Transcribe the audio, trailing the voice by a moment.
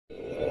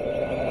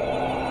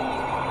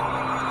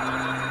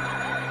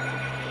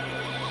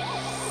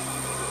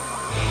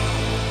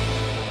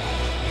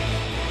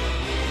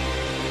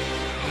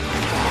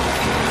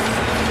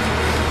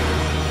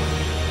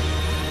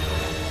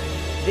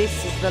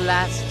the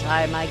last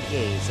time I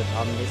gaze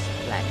upon this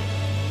planet.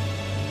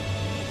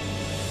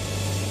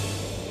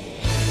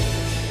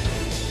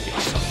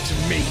 It's up to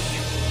me.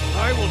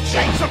 I will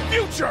change the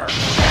future!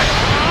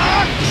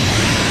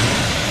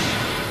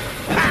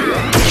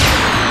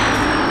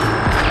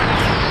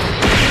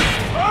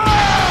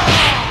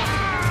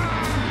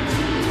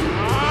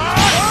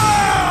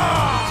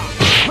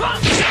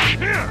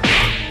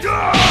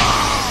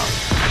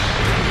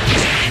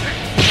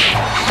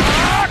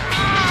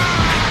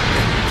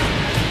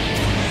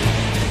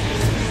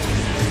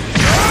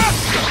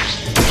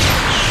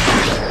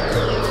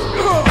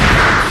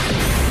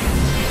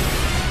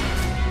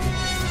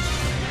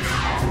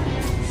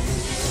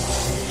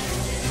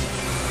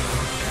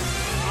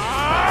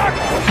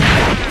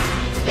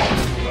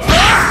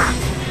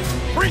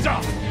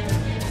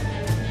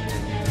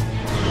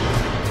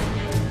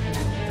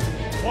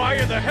 Why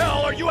in the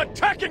hell are you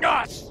attacking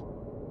us?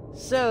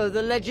 So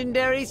the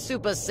legendary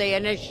Super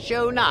Saiyan has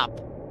shown up.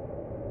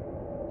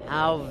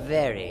 How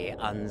very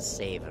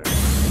unsavory.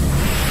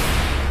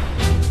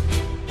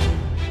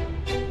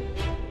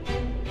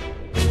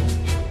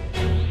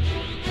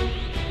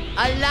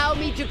 Allow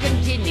me to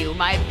continue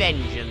my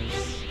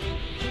vengeance.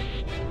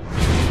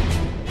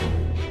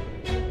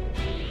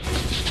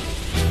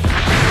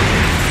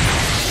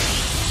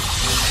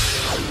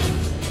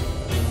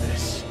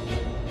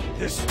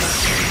 This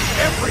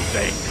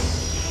everything!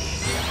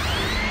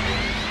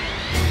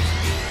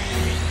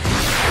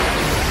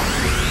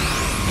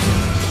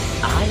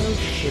 I'll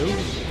show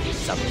you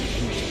some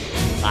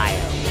beautiful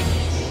fireworks.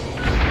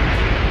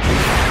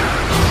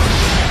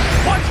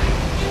 What?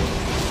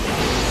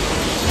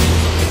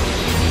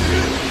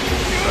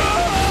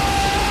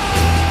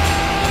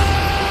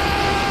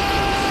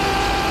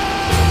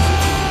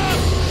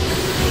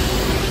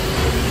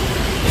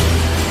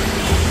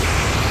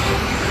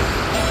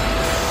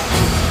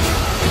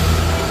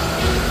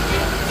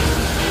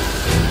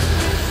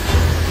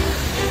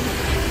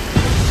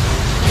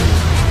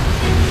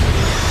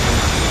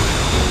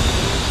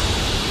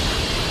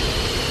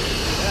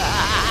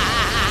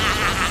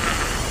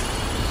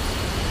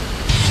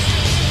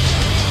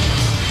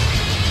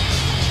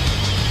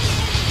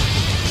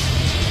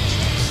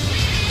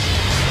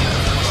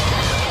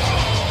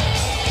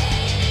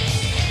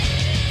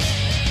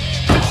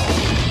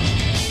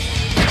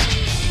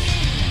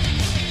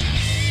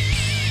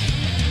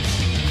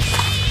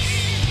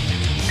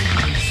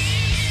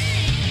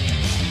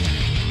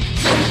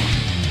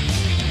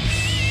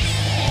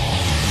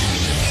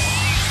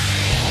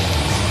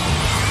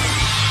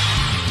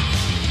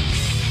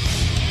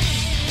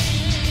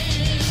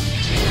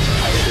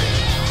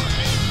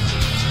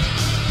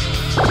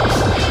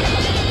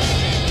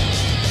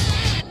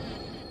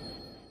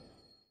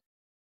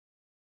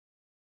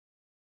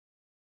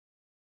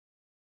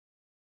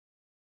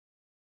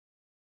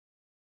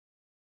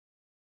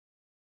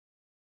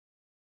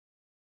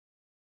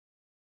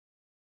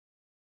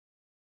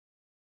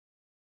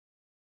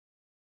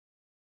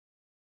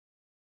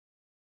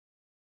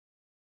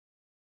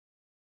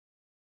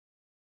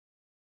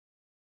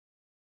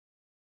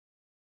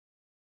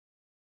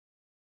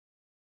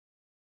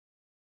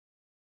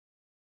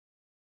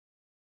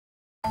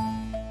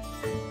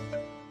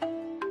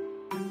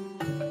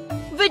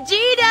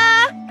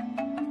 Vegeta!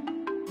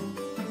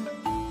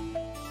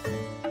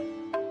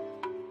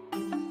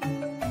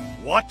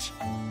 What?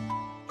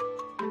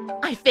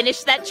 I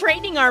finished that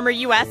training armor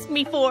you asked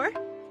me for.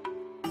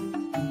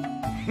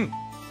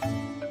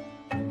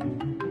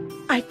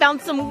 I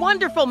found some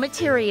wonderful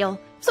material,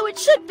 so it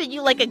should fit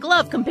you like a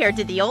glove compared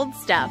to the old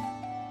stuff.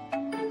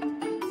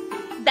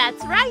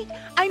 That's right,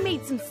 I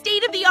made some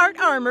state-of-the-art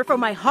armor for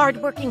my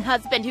hard-working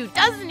husband who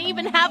doesn't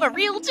even have a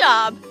real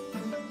job.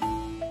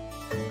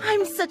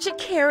 I'm such a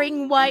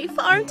caring wife,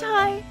 aren't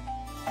I?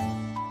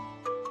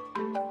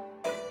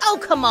 Oh,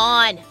 come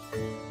on!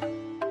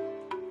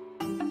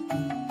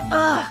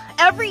 Ugh,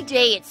 every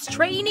day it's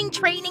training,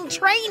 training,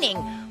 training!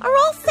 Are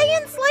all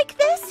Saiyans like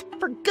this?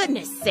 For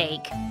goodness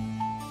sake!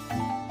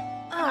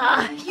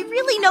 Ugh, you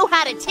really know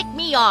how to tick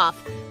me off.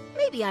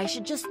 Maybe I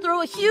should just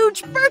throw a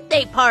huge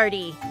birthday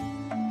party.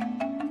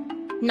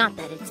 Not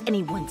that it's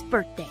anyone's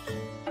birthday.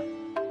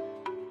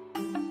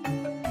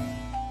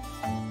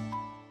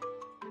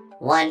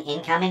 One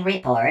incoming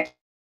report.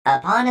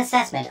 Upon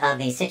assessment of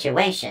the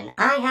situation,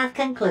 I have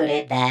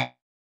concluded that...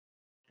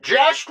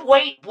 Just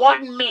wait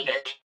 1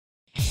 minute.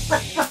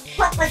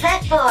 What was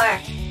that for?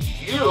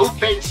 You've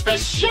been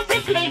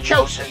specifically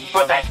chosen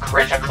for that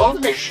critical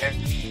mission.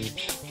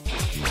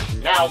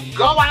 Now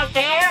go out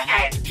there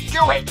and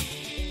do it!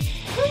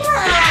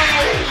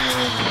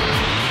 Why?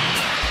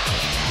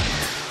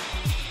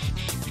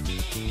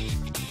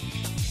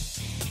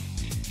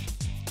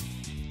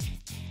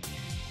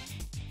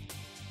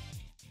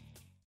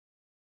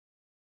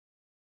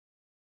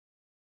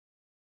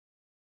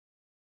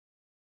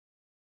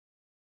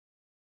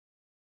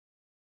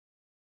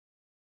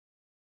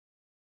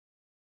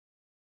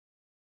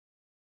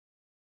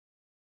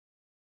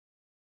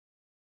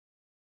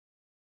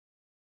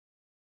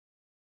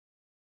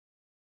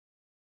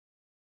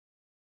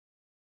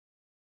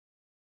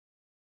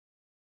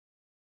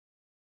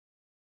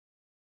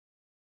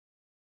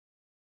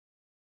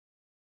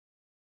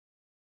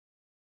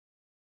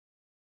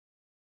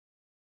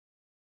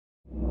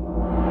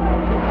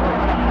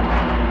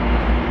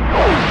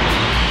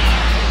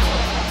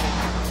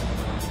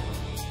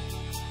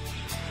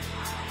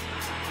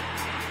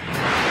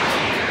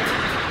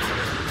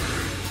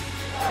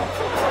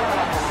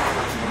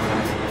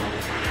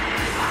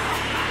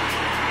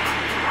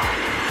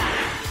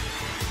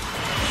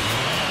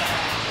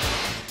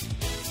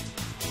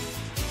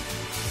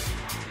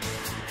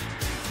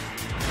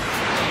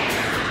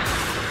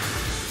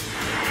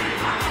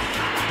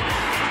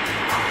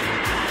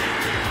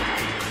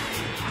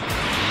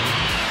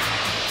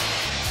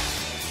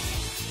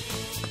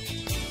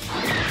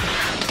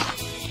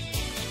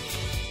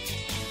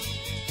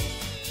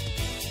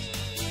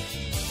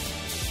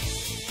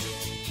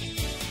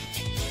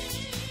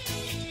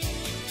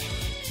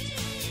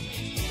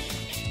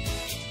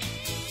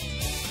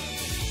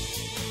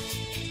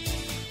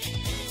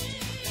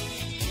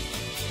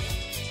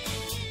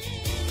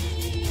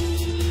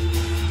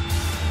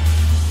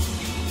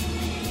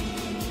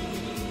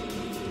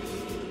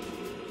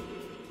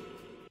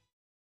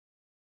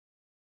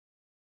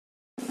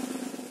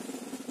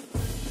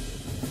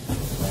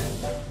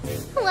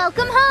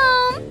 Welcome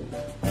home!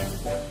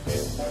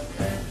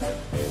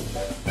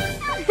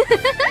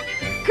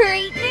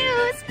 Great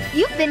news!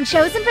 You've been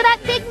chosen for that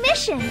big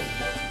mission!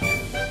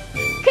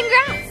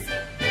 Congrats!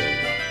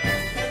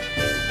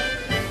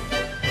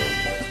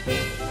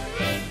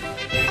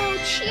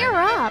 Oh, cheer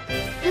up!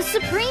 The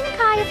Supreme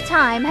Kai of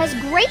Time has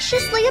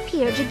graciously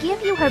appeared to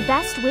give you her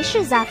best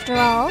wishes after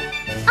all.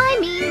 I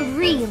mean,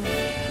 really.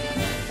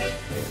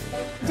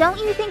 Don't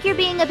you think you're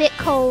being a bit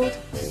cold?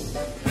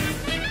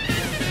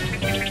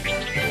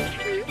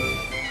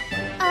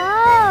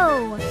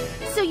 Oh,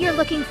 so you're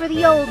looking for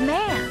the old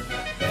man.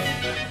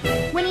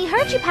 When he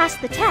heard you pass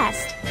the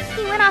test,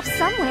 he went off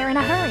somewhere in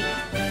a hurry.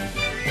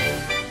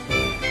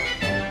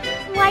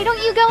 Why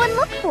don't you go and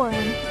look for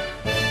him?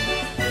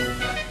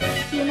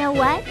 You know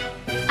what?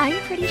 I'm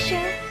pretty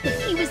sure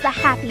that he was the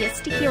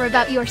happiest to hear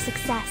about your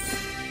success.